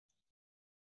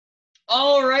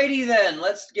Alrighty then,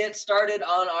 let's get started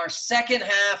on our second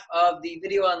half of the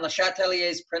video on Le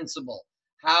Chatelier's principle,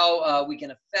 how we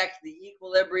can affect the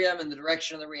equilibrium and the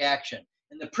direction of the reaction.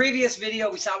 In the previous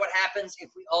video, we saw what happens if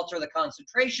we alter the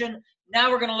concentration. Now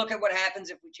we're going to look at what happens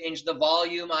if we change the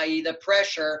volume, i.e. the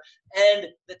pressure, and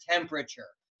the temperature.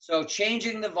 So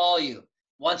changing the volume.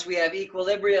 Once we have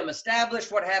equilibrium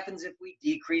established, what happens if we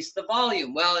decrease the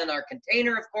volume? Well, in our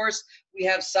container, of course, we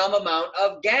have some amount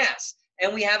of gas.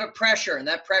 And we have a pressure, and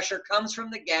that pressure comes from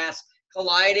the gas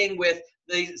colliding with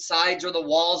the sides or the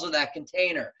walls of that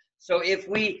container. So if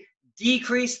we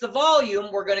decrease the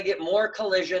volume, we're going to get more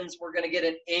collisions. We're going to get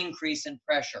an increase in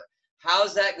pressure.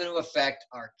 How's that going to affect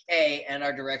our K and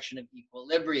our direction of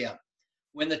equilibrium?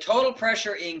 When the total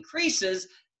pressure increases,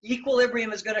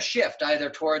 equilibrium is going to shift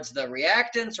either towards the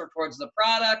reactants or towards the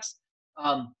products,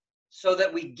 so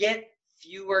that we get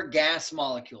fewer gas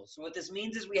molecules. So what this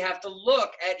means is we have to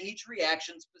look at each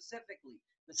reaction specifically,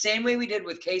 the same way we did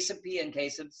with K sub P and K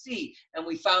sub C. And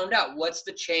we found out what's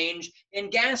the change in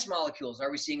gas molecules.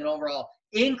 Are we seeing an overall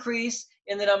increase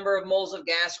in the number of moles of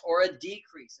gas or a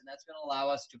decrease? And that's going to allow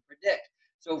us to predict.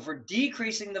 So if we're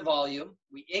decreasing the volume,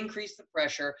 we increase the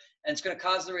pressure, and it's going to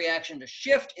cause the reaction to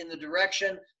shift in the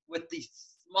direction with the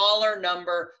smaller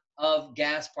number of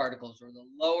gas particles, or the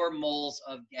lower moles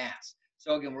of gas.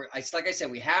 So again, like I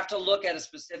said, we have to look at a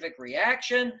specific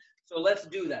reaction. So let's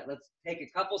do that. Let's take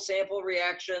a couple sample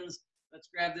reactions. Let's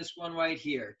grab this one right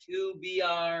here.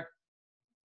 2Br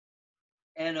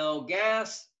NO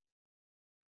gas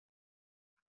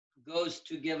goes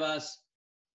to give us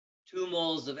 2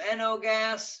 moles of NO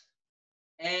gas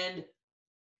and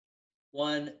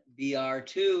 1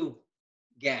 Br2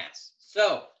 gas.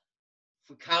 So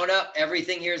if we count up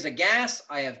everything, here's a gas.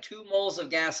 I have 2 moles of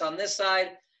gas on this side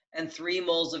and 3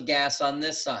 moles of gas on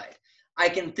this side. I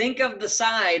can think of the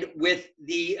side with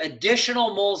the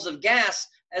additional moles of gas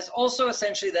as also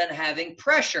essentially then having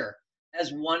pressure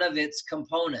as one of its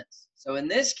components. So in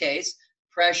this case,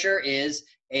 pressure is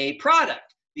a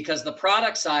product because the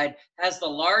product side has the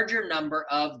larger number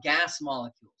of gas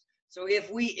molecules. So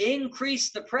if we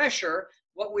increase the pressure,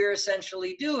 what we're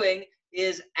essentially doing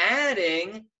is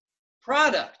adding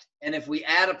product. And if we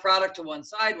add a product to one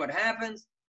side, what happens?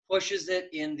 Pushes it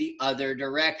in the other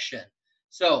direction.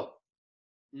 So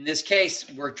in this case,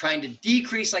 we're trying to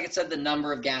decrease, like I said, the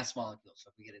number of gas molecules. So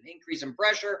if we get an increase in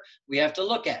pressure, we have to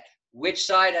look at which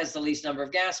side has the least number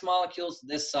of gas molecules.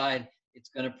 This side, it's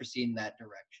going to proceed in that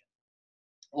direction.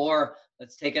 Or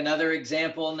let's take another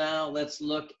example now. Let's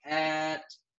look at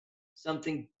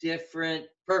something different.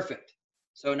 Perfect.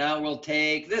 So now we'll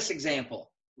take this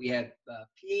example. We have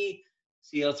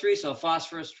PCl3, so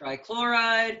phosphorus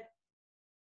trichloride,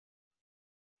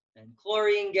 and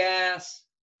chlorine gas,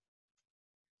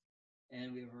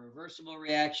 and we have a reversible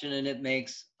reaction, and it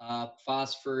makes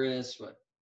phosphorus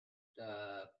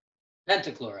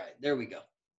pentachloride. There we go.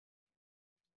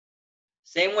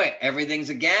 Same way, everything's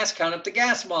a gas. Count up the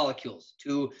gas molecules.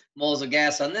 2 moles of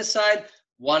gas on this side,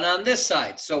 1 on this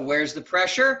side. So where's the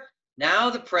pressure? Now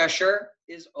the pressure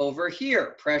is over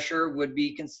here. Pressure would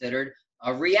be considered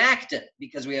a reactant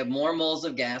because we have more moles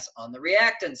of gas on the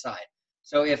reactant side.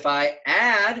 So if I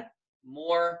add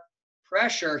more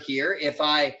pressure here, if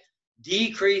I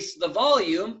decrease the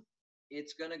volume,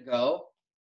 it's going to go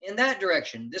in that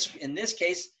direction. In this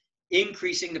case,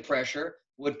 increasing the pressure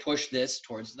would push this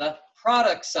towards the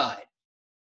product side.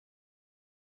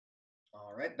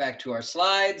 All right, back to our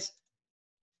slides.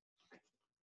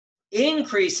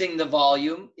 Increasing the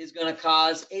volume is going to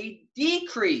cause a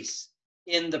decrease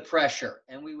in the pressure,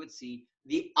 and we would see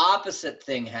the opposite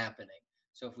thing happening.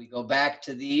 So if we go back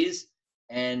to these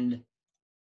and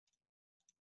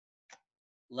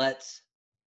let's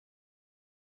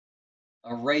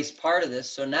erase part of this.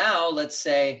 So now let's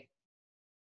say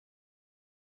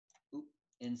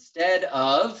instead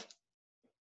of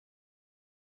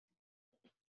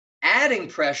adding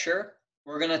pressure,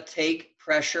 we're going to take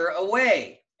pressure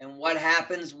away. And what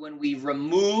happens when we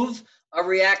remove a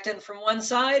reactant from one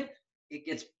side? It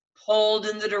gets pulled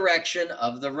in the direction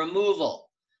of the removal.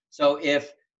 So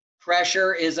if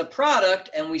pressure is a product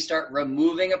and we start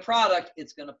removing a product,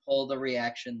 it's going to pull the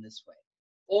reaction this way.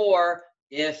 Or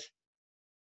if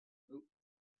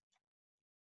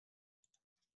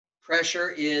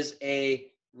pressure is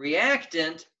a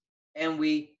reactant and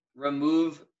we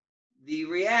remove the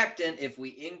reactant, if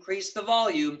we increase the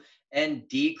volume and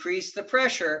decrease the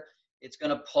pressure, it's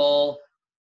going to pull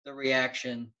the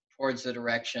reaction towards the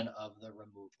direction of the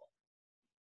removal.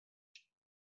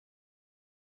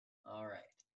 All right.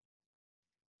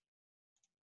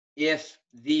 If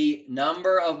the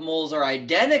number of moles are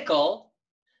identical,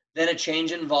 then a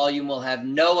change in volume will have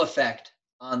no effect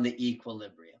on the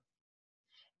equilibrium.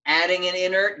 Adding an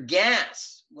inert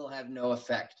gas will have no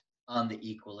effect on the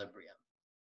equilibrium.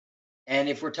 And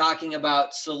if we're talking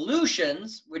about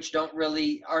solutions, which aren't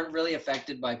really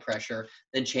affected by pressure,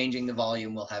 then changing the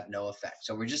volume will have no effect.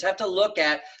 So we just have to look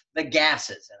at the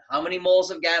gases and how many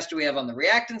moles of gas do we have on the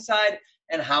reactant side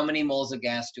and how many moles of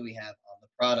gas do we have on the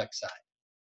product side.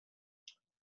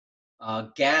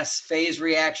 Gas phase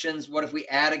reactions, what if we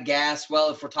add a gas? Well,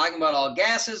 if we're talking about all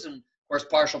gases, and of course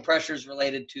partial pressure is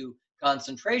related to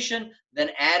concentration, then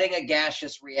adding a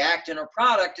gaseous reactant or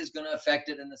product is going to affect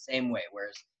it in the same way.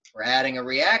 Whereas if we're adding a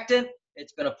reactant,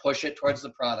 it's going to push it towards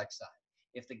the product side.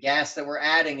 If the gas that we're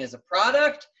adding is a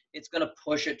product, it's going to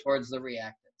push it towards the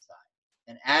reactant side.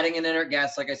 And adding an inert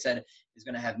gas, like I said, is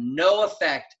going to have no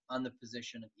effect on the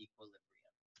position of equilibrium.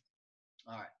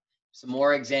 All right. Some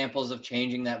more examples of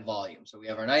changing that volume. So we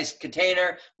have our nice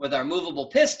container with our movable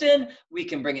piston. We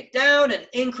can bring it down and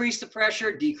increase the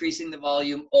pressure, decreasing the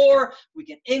volume, or we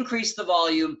can increase the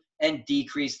volume and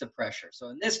decrease the pressure. So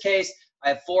in this case, I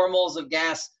have 4 moles of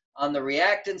gas on the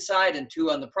reactant side and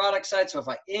 2 on the product side. So if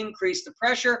I increase the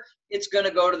pressure, it's going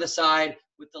to go to the side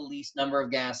with the least number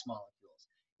of gas molecules.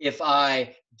 If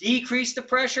I decrease the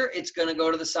pressure, it's going to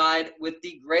go to the side with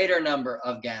the greater number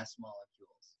of gas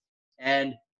molecules.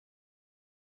 And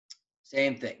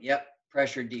same thing, yep,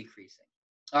 pressure decreasing.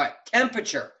 All right,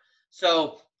 temperature.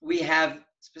 So we have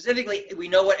specifically, we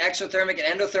know what exothermic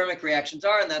and endothermic reactions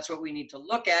are, and that's what we need to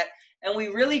look at. And we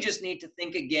really just need to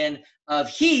think again of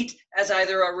heat as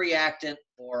either a reactant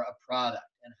or a product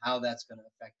and how that's going to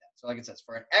affect that. So like it says,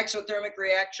 for an exothermic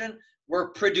reaction, we're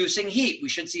producing heat. We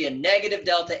should see a negative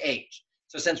delta H.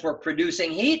 So since we're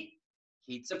producing heat,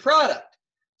 heat's a product.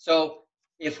 So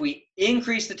if we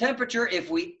increase the temperature,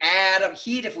 if we add a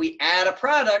heat, if we add a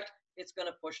product, it's going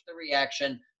to push the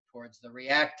reaction towards the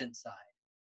reactant side.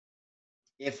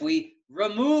 If we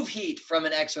remove heat from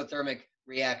an exothermic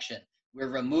reaction, we're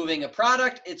removing a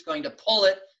product, it's going to pull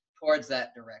it towards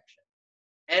that direction.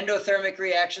 Endothermic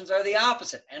reactions are the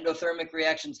opposite. Endothermic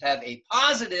reactions have a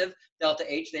positive delta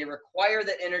H. They require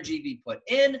that energy be put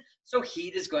in, so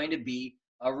heat is going to be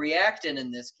a reactant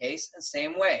in this case, the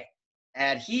same way.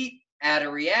 Add heat, add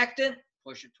a reactant,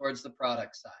 push it towards the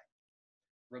product side.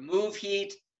 Remove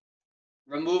heat,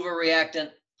 remove a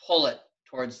reactant, pull it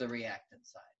towards the reactant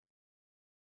side.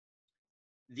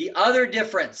 The other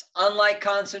difference, unlike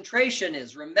concentration,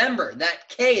 is remember that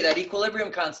K, that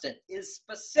equilibrium constant, is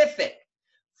specific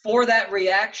for that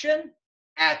reaction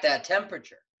at that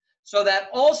temperature. So that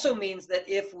also means that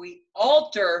if we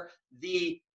alter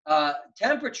the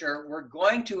temperature, we're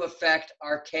going to affect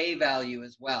our K value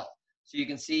as well. So you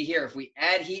can see here, if we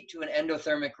add heat to an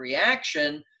endothermic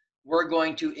reaction, we're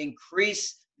going to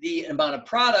increase the amount of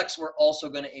products. We're also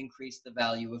going to increase the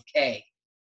value of K.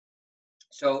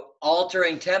 So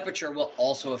altering temperature will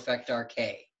also affect our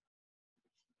K.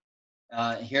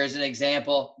 Here's an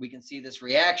example. We can see this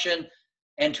reaction,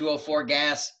 N2O4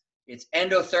 gas. It's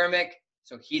endothermic,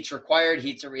 so heat's required.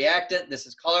 Heat's a reactant. This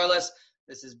is colorless.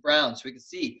 This is brown. So we can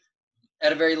see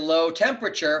at a very low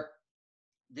temperature,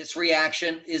 this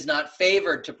reaction is not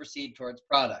favored to proceed towards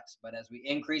products. But as we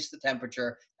increase the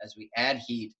temperature, as we add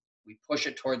heat, we push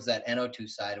it towards that NO2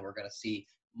 side, and we're going to see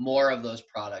more of those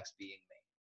products being made.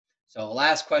 So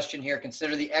last question here,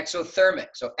 consider the exothermic.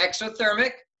 So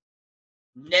exothermic,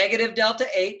 negative delta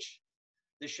H.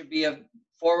 This should be a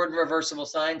forward reversible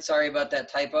sign. Sorry about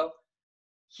that typo.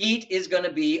 Heat is going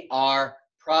to be our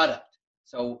product.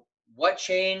 So what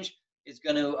change is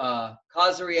going to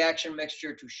cause the reaction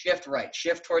mixture to shift right,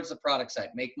 shift towards the product side,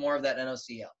 make more of that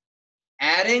NOCl.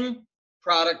 Adding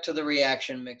product to the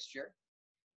reaction mixture,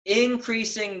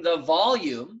 increasing the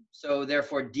volume, so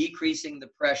therefore decreasing the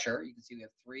pressure. You can see we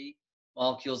have 3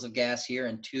 molecules of gas here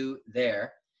and 2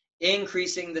 there.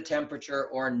 Increasing the temperature,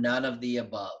 or none of the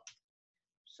above.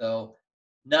 So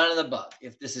none of the above.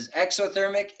 If this is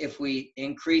exothermic, if we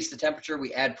increase the temperature,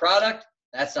 we add product,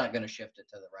 that's not going to shift it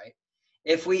to the right.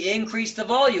 If we increase the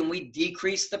volume, we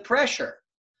decrease the pressure.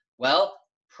 Well,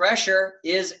 pressure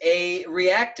is a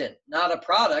reactant, not a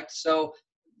product, so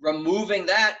removing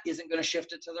that isn't going to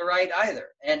shift it to the right either.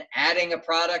 And adding a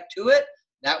product to it,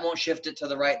 that won't shift it to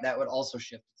the right, that would also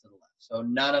shift it to the left. So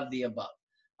none of the above.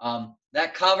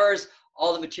 That covers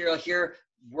all the material here.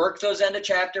 Work those end of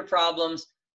chapter problems.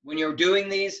 When you're doing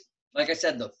these, like I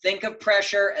said, though, think of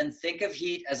pressure and think of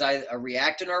heat as either a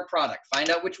reactant or a product. Find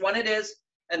out which one it is,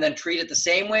 and then treat it the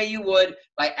same way you would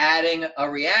by adding a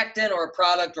reactant or a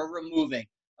product, or removing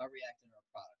a reactant or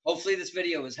a product. Hopefully this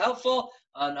video was helpful,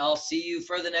 and I'll see you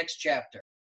for the next chapter.